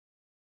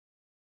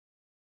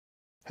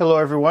Hello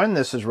everyone,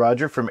 this is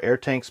Roger from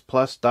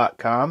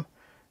airtanksplus.com,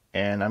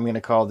 and I'm going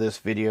to call this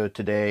video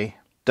today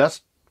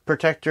Dust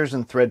Protectors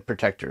and Thread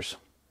Protectors.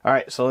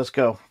 Alright, so let's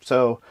go.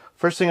 So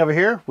first thing over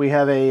here, we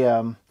have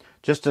a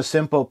just a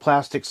simple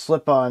plastic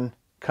slip-on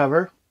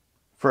cover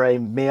for a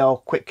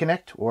male quick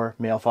connect or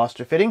male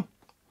Foster fitting.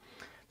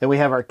 Then we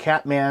have our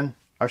Catman,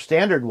 our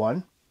standard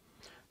one,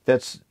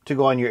 that's to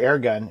go on your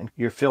Airgun and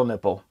your fill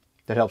nipple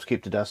that helps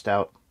keep the dust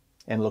out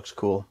and looks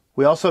cool.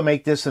 We also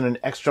make this in an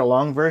extra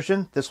long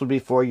version. This would be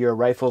for your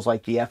rifles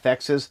like the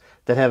FXs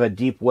that have a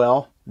deep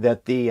well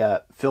that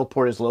the fill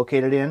port is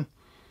located in.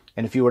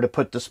 And if you were to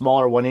put the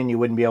smaller one in, you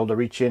wouldn't be able to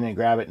reach in and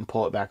grab it and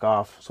pull it back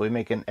off. So we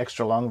make an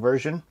extra long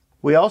version.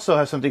 We also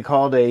have something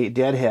called a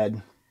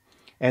deadhead,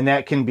 and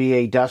that can be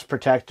a dust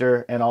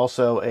protector and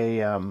also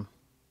a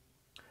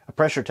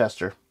pressure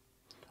tester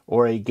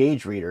or a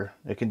gauge reader.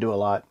 It can do a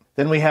lot.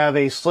 Then we have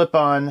a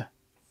slip-on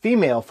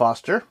female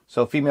Foster,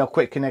 so female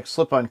quick connect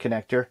slip-on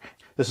connector.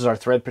 This is our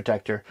thread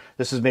protector.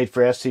 This is made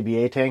for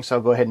scba tanks. I'll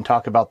go ahead and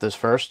talk about this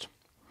first.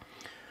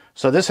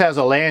 So this has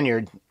a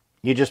lanyard.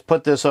 You just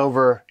put this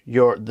over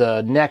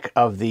the neck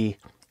of the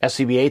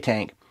scba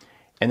tank,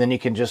 and then you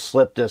can just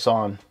slip this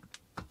on,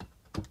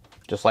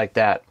 just like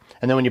that.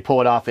 And then when you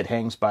pull it off, it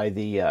hangs by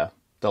the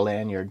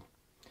lanyard.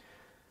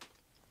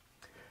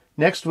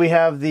 Next, we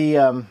have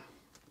the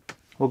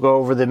we'll go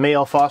over the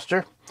male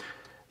Foster.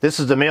 This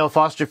is the male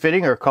Foster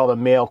fitting, or called a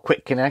male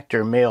quick connect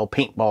or male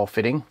paintball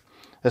fitting.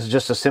 This is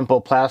just a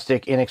simple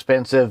plastic,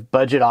 inexpensive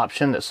budget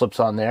option that slips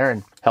on there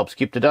and helps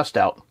keep the dust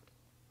out.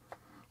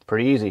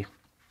 Pretty easy.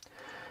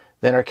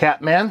 Then our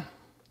Catman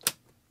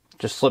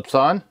just slips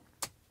on,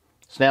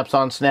 snaps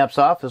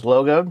off, is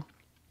logoed.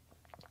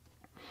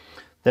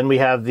 Then we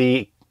have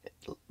the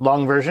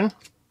long version,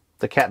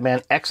 the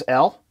Catman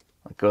XL.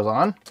 It goes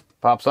on,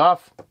 pops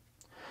off.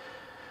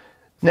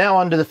 Now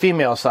onto the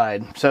female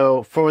side.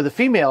 So for the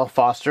female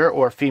Foster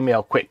or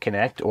female quick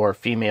connect or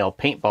female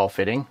paintball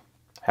fitting,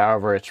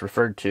 however it's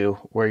referred to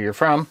where you're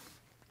from,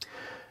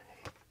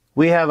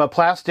 we have a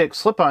plastic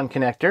slip-on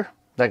connector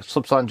that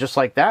slips on just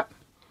like that,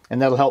 and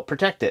that'll help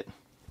protect it.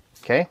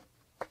 Okay.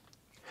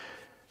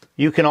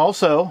 You can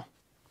also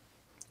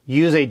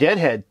use a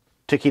deadhead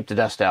to keep the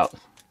dust out.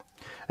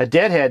 A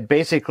deadhead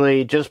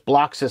basically just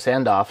blocks this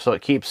end off, so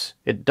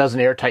it does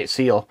an airtight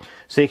seal.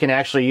 So you can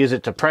actually use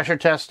it to pressure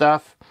test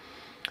stuff,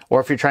 or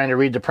if you're trying to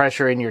read the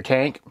pressure in your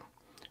tank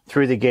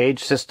through the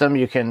gauge system,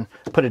 you can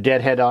put a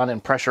deadhead on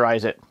and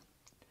pressurize it.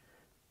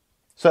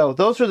 So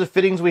those are the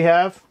fittings we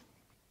have.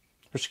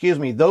 Excuse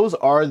me, those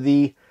are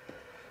the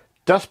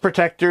dust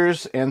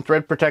protectors and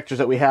thread protectors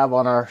that we have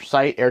on our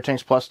site,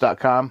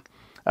 airtanksplus.com.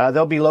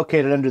 They'll be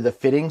located under the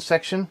fittings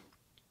section.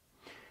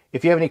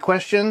 If you have any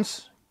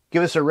questions,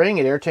 give us a ring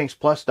at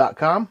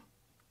airtanksplus.com.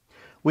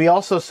 We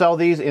also sell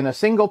these in a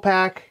single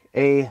pack,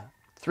 a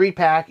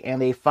 3-pack,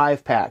 and a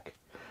 5-pack.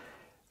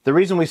 The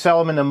reason we sell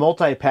them in a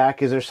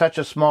multi-pack is they're such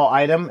a small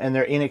item and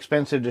they're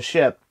inexpensive to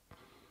ship.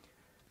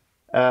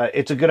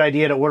 It's a good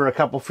idea to order a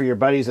couple for your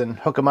buddies and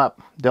hook them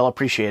up. They'll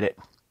appreciate it.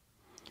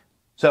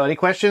 So any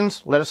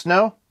questions, let us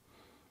know.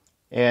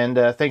 And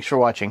thanks for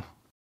watching.